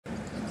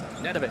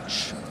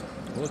Nedovic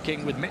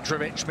working with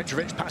Mitrovic.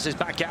 Mitrovic passes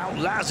back out.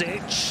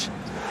 Lazic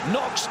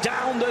knocks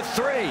down the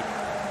three.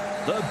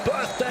 The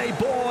birthday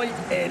boy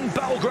in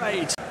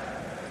Belgrade.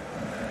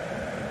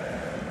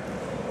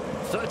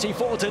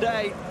 34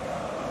 today.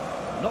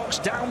 Knocks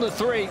down the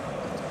three.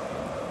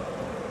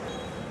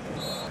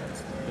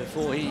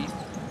 Before he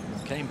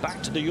came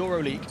back to the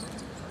EuroLeague.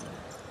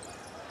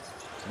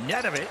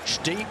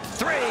 Nedovic, deep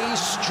three,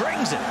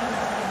 strings it.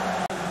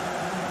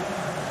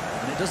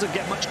 And it doesn't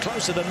get much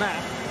closer than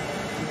that.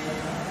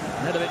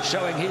 Nedovic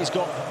showing he's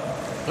got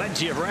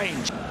plenty of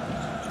range.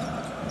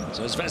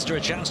 So Zvezda a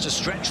chance to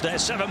stretch their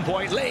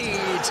 7-point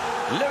lead.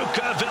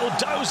 Luka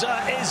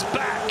Vildoza is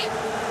back.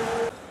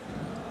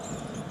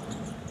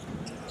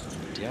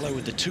 Diallo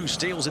with the 2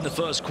 steals in the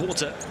first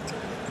quarter.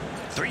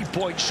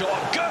 3-point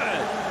shot,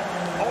 good.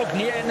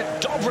 Ognjen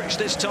Dobric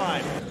this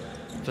time.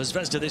 For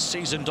Zvezda this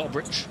season,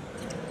 Dobric.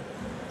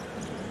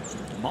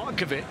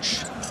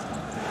 Markovic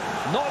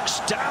knocks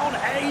down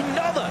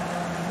another.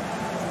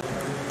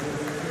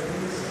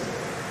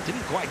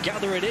 Didn't quite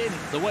gather it in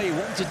the way he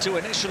wanted to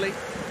initially,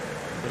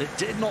 but it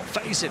did not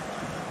faze him.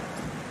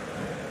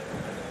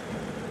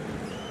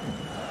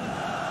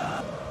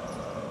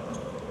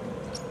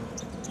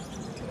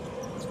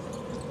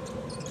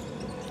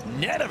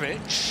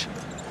 Nedovic,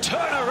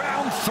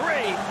 turnaround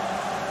three.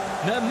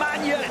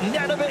 Nemanja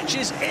Nedovic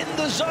is in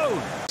the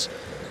zone.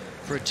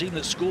 For a team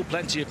that scored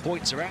plenty of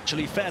points, are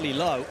actually fairly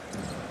low.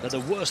 They're the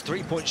worst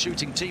 3-point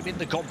shooting team in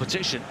the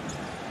competition.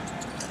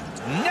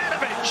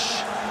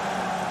 Nedovic!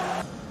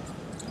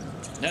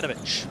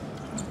 Nedovic.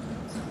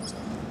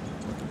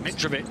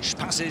 Mitrovic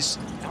passes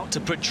out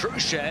to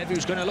Petrushev,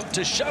 who's going to look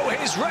to show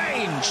his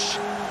range.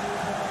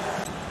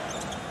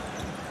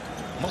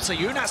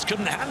 Motiejunas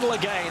couldn't handle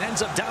again,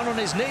 ends up down on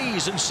his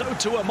knees, and so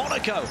too a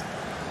Monaco.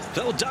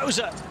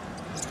 Vildoza.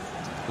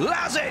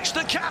 Lazic,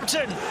 the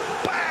captain.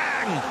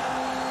 Bang!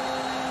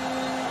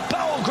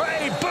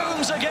 Belgrade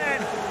booms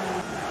again.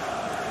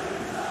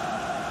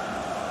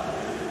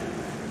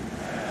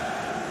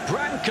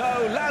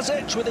 Branko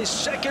Lazic with his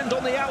second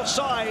on the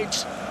outside.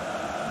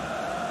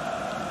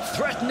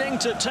 Threatening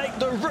to take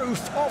the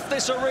roof off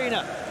this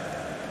arena.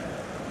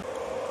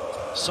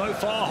 So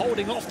far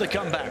holding off the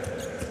comeback.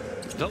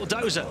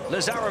 Vildoza,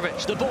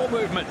 Lazarevic, the ball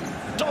movement.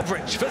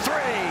 Dobric for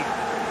three.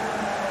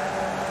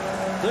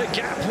 The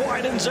gap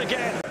widens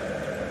again.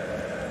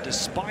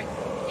 Despite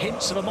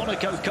hints of a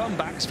Monaco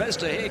comeback,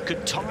 Zvezda here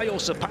could tie or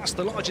surpass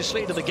the largest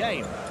lead of the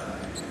game.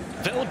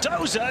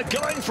 Vildoza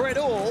going for it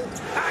all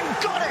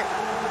and got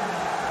it!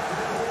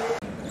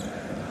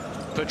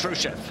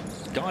 Petrushev,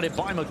 guarded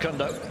by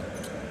Mukundo.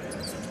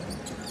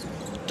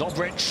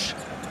 Dobric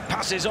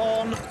passes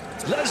on.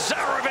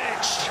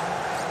 Lazarevic!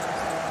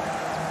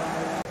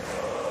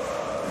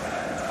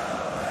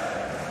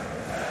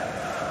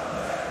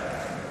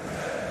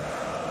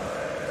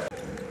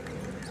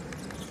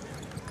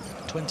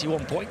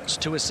 .21 points,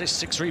 2 assists,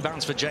 6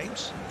 rebounds for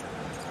James.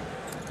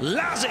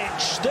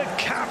 Lazic, the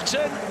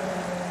captain,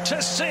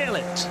 to seal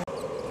it.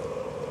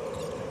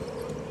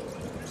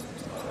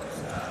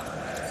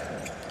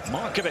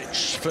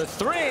 Markovic for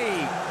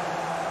three.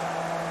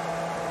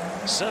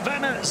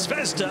 Crvena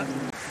Zvezda.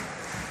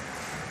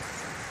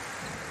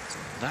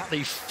 That the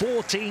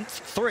 14th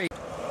three.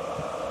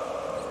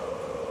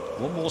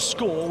 One more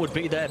score would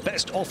be their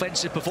best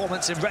offensive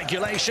performance in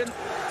regulation.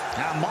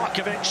 Now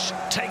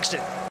Markovic takes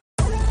it.